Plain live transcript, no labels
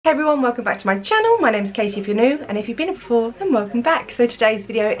Hey everyone, welcome back to my channel. My name is Katie if you're new, and if you've been here before, then welcome back. So today's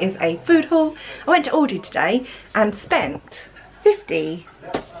video is a food haul. I went to Aldi today and spent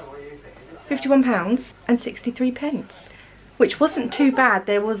 £51 and 63 pence, which wasn't too bad.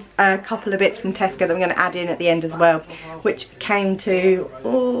 There was a couple of bits from Tesco that I'm going to add in at the end as well, which came to,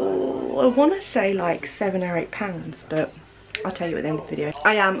 I want to say like £7 or £8, but I'll tell you at the end of the video.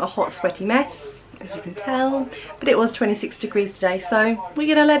 I am a hot sweaty mess, as you can tell, but it was 26 degrees today, so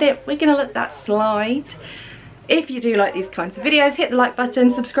we're gonna let that slide. If you do like these kinds of videos, hit the like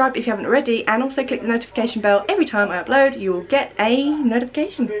button, subscribe if you haven't already, and also click the notification bell. Every time I upload, you will get a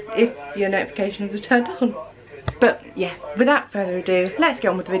notification if your notifications are turned on. But yeah, without further ado, let's get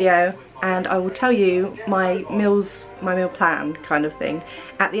on with the video, and I will tell you my meal plan kind of thing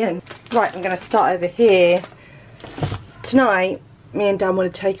at the end. Right, I'm gonna start over here. Tonight me and Dan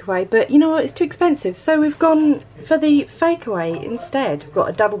wanted takeaway, but you know what, it's too expensive, so we've gone for the fakeaway instead. We've got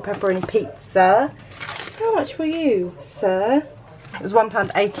a double pepperoni pizza. How much were you, sir? It was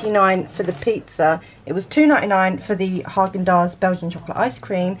 £1.89 for the pizza. It was £2.99 for the Haagen-Dazs Belgian chocolate ice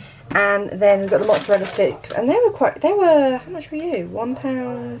cream, and then we've got the mozzarella sticks, and they were, how much were you?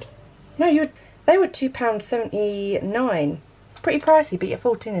 £1? No, they were £2.79. Pretty pricey, but you're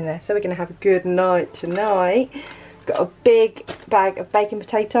 14 in there, so we're gonna have a good night tonight. Got a big bag of bacon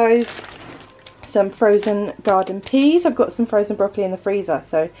potatoes, some frozen garden peas. I've got some frozen broccoli in the freezer,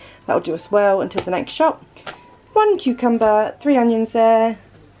 so that'll do us well until the next shop. 1 cucumber, 3 onions there,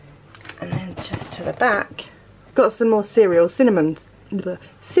 and then just to the back, got some more cereal, cinnamon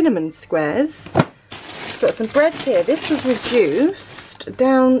squares. Got some bread here. This was reduced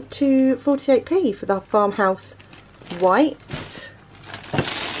down to 48p for the farmhouse white.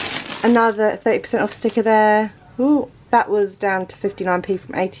 Another 30% off sticker there. Ooh, that was down to 59p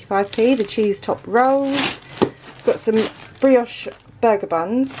from 85p. The cheese top rolls. Got some brioche burger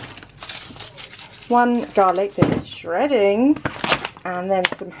buns. 1 garlic that is shredding. And then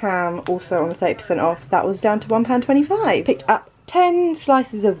some ham, also on 30% off. That was down to £1.25. Picked up 10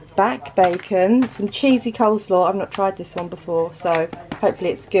 slices of back bacon. Some cheesy coleslaw. I've not tried this one before, so hopefully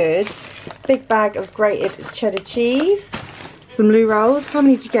it's good. Big bag of grated cheddar cheese. Some loo rolls. How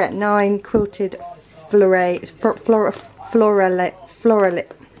many did you get? 9 quilted florale.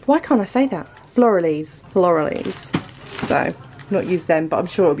 Why can't I say that? Florales. So, not use them, but I'm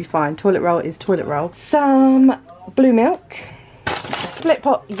sure it'll be fine. Toilet roll is toilet roll. Some blue milk. Split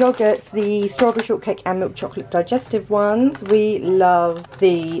pot yogurts, the strawberry shortcake and milk chocolate digestive ones. We love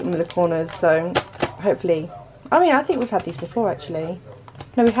the Milliccorners, so hopefully, I think we've had these before actually.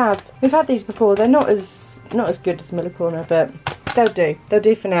 No, we have. We've had these before. They're not as good as Milliccorner, but they'll do. They'll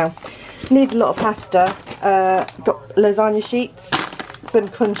do for now. Need a lot of pasta. Got lasagna sheets, some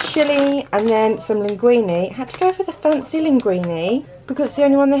conchilli, and then some linguine. Had to go for the fancy linguine because it's the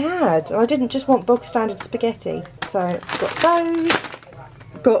only one they had. I didn't just want bog standard spaghetti. So got those.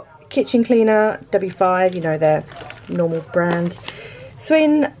 Got kitchen cleaner, W5, you know, their normal brand.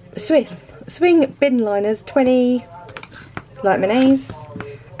 Swing bin liners, 20 light mayonnaise.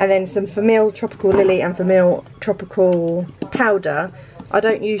 And then some Famil Tropical Lily and Famil Tropical Powder. I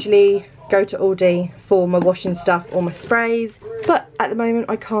don't usually go to Aldi for my washing stuff or my sprays, but at the moment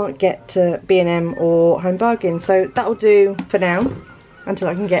I can't get to B&M or Home Bargains, so that'll do for now until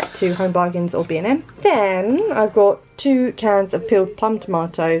I can get to Home Bargains or B&M. Then I've got 2 cans of peeled plum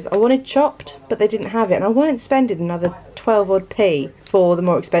tomatoes. I wanted chopped, but they didn't have it, and I weren't spending another 12 odd p for the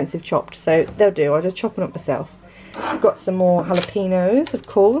more expensive chopped, so they'll do. I'll just chop them up myself. I've got some more jalapenos, of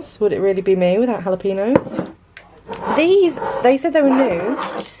course. Would it really be me without jalapenos? These, they said they were new.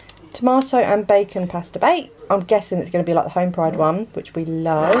 Tomato and bacon pasta bake. I'm guessing it's going to be like the Home Pride one, which we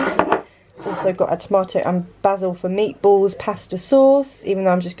love. Also got a tomato and basil for meatballs pasta sauce, even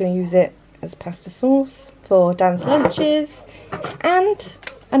though I'm just going to use it as pasta sauce for Dan's lunches. And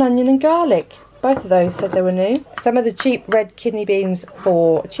an onion and garlic. Both of those said they were new. Some of the cheap red kidney beans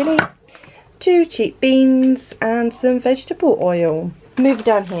for chilli. 2 cheap beans and some vegetable oil. Moving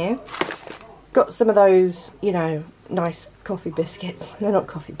down here, got some of those, you know, nice coffee biscuits. They're not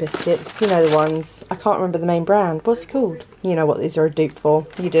coffee biscuits, you know the ones. I can't remember the main brand. What's it called? You know what these are a dupe for.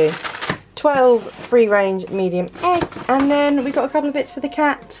 You do. 12 free range medium egg. And then we got a couple of bits for the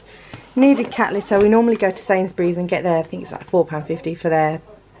cat. Needed cat litter. We normally go to Sainsbury's and get their, I think it's like £4.50 for their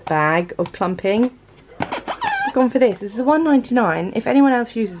bag of clumping. Gone for this. This is a £1.99. If anyone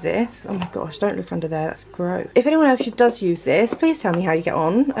else uses this, oh my gosh, don't look under there, that's gross. If anyone else does use this, please tell me how you get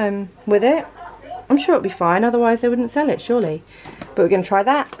on with it. I'm sure it'll be fine, otherwise they wouldn't sell it, surely. But we're going to try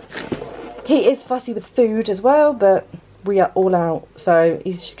that. He is fussy with food as well, but we are all out, so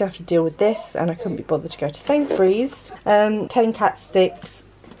he's just going to have to deal with this, and I couldn't be bothered to go to Sainsbury's. 10 cat sticks,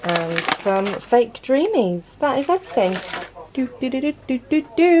 and some fake dreamies. That is everything. I'm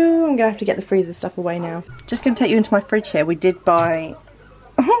gonna have to get the freezer stuff away now. Just gonna take you into my fridge here. We did buy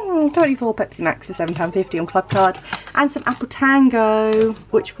 24 Pepsi Max for £7.50 on Club Card, and some Apple Tango,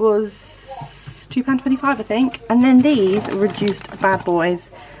 which was £2.25 I think. And then these reduced bad boys.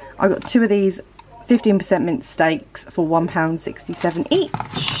 I got 2 of these 15% minced steaks for £1.67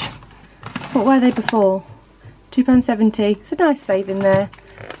 each. What were they before? £2.70. It's a nice saving there.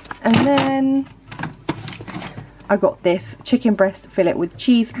 And then I got this chicken breast fillet with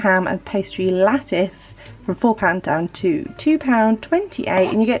cheese, ham and pastry lattice from £4 down to £2.28,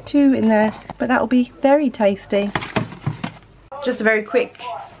 and you get 2 in there, but that will be very tasty. Just a very quick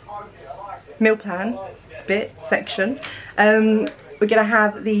meal plan section. We're gonna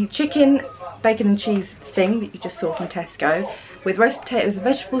have the chicken, bacon and cheese thing that you just saw from Tesco, with roast potatoes and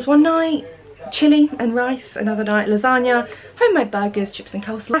vegetables one night, chilli and rice another night, lasagna, homemade burgers, chips and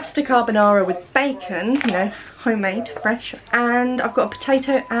coleslaw, pasta carbonara with bacon, you know, homemade, fresh, and I've got a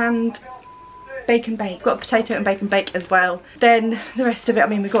potato and bacon bake. Got a potato and bacon bake as well. Then the rest of it, I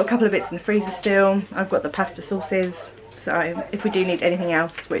mean, we've got a couple of bits in the freezer still. I've got the pasta sauces, so if we do need anything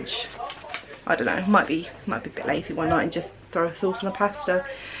else, which I don't know, might be a bit lazy one night and just throw a sauce on a pasta.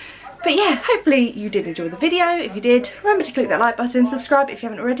 But yeah, hopefully you did enjoy the video. If you did, remember to click that like button, subscribe if you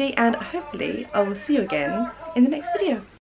haven't already, and hopefully I will see you again in the next video.